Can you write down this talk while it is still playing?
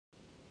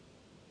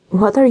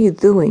"What are you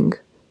doing?"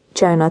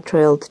 China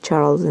trailed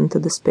Charles into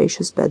the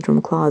spacious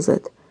bedroom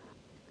closet.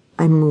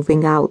 "I'm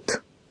moving out,"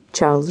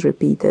 Charles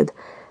repeated,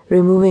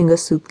 removing a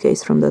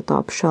suitcase from the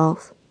top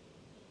shelf.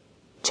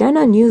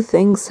 China knew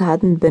things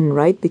hadn't been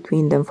right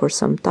between them for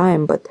some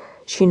time, but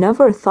she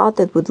never thought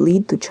it would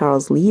lead to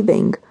Charles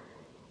leaving.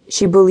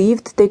 She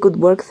believed they could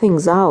work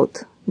things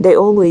out. They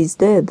always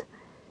did.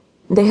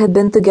 They had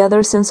been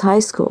together since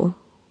high school.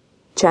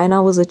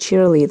 China was a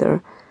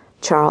cheerleader.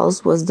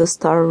 Charles was the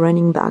star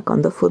running back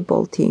on the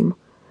football team.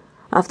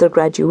 After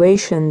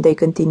graduation, they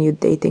continued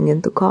dating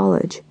into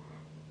college.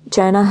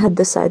 China had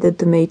decided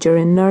to major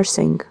in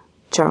nursing.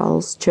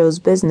 Charles chose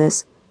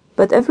business,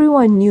 but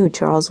everyone knew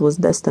Charles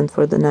was destined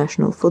for the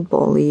National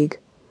Football League.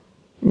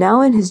 Now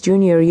in his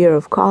junior year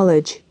of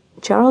college,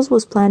 Charles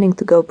was planning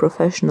to go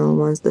professional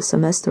once the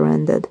semester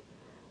ended.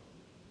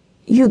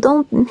 "You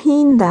don't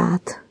mean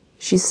that,"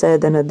 she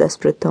said in a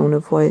desperate tone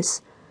of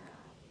voice.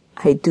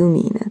 "I do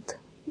mean it.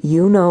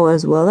 You know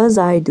as well as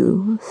I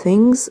do,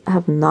 things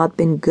have not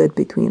been good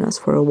between us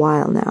for a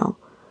while now.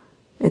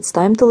 It's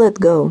time to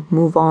let go,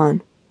 move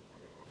on."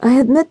 "I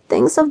admit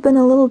things have been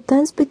a little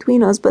tense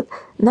between us, but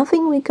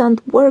nothing we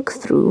can't work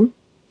through,"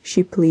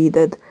 she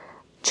pleaded.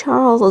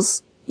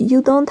 "Charles, you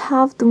don't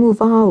have to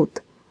move out."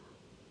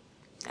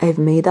 "I've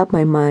made up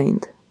my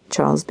mind,"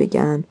 Charles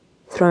began,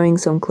 throwing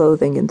some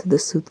clothing into the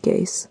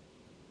suitcase.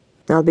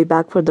 "I'll be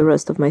back for the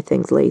rest of my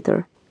things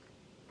later."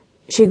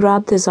 She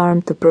grabbed his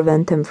arm to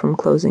prevent him from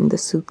closing the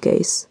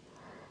suitcase.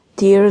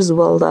 Tears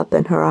welled up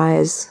in her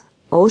eyes.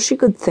 All she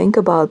could think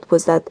about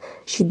was that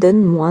she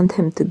didn't want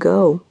him to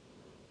go.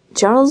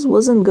 Charles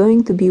wasn't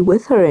going to be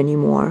with her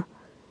anymore.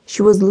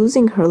 She was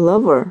losing her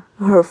lover,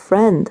 her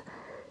friend.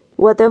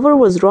 Whatever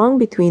was wrong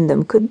between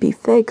them could be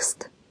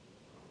fixed.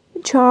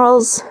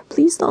 "Charles,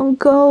 please don't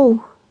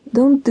go.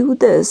 Don't do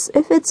this.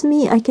 If it's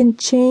me, I can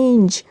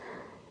change."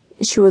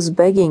 She was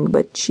begging,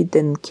 but she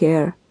didn't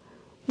care.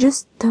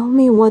 "Just tell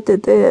me what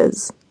it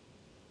is."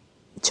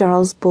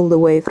 Charles pulled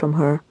away from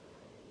her.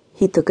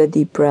 He took a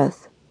deep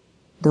breath.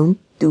 "Don't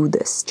do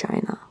this,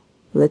 China.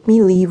 Let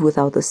me leave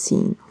without a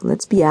scene.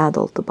 Let's be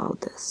adult about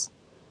this."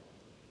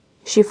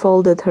 She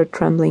folded her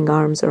trembling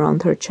arms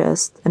around her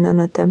chest in an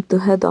attempt to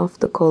head off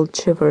the cold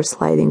shiver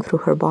sliding through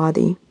her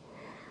body.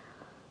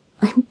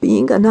 "I'm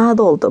being an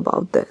adult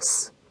about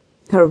this."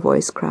 Her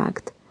voice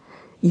cracked.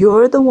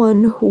 "You're the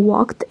one who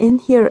walked in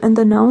here and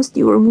announced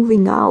you were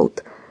moving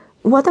out.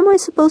 What am I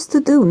supposed to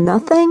do?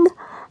 Nothing?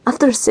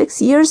 After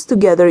 6 years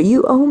together,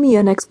 you owe me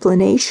an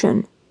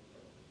explanation."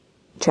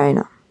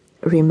 "China,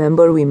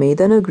 remember we made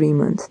an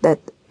agreement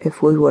that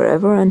if we were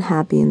ever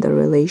unhappy in the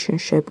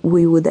relationship,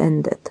 we would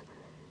end it.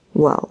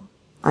 Well,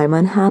 I'm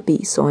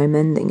unhappy, so I'm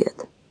ending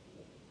it."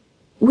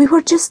 "We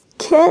were just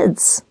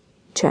kids,"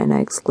 China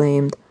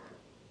exclaimed.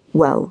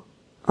 "Well,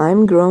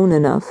 I'm grown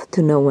enough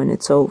to know when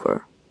it's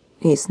over,"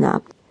 he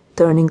snapped,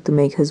 turning to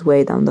make his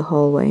way down the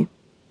hallway.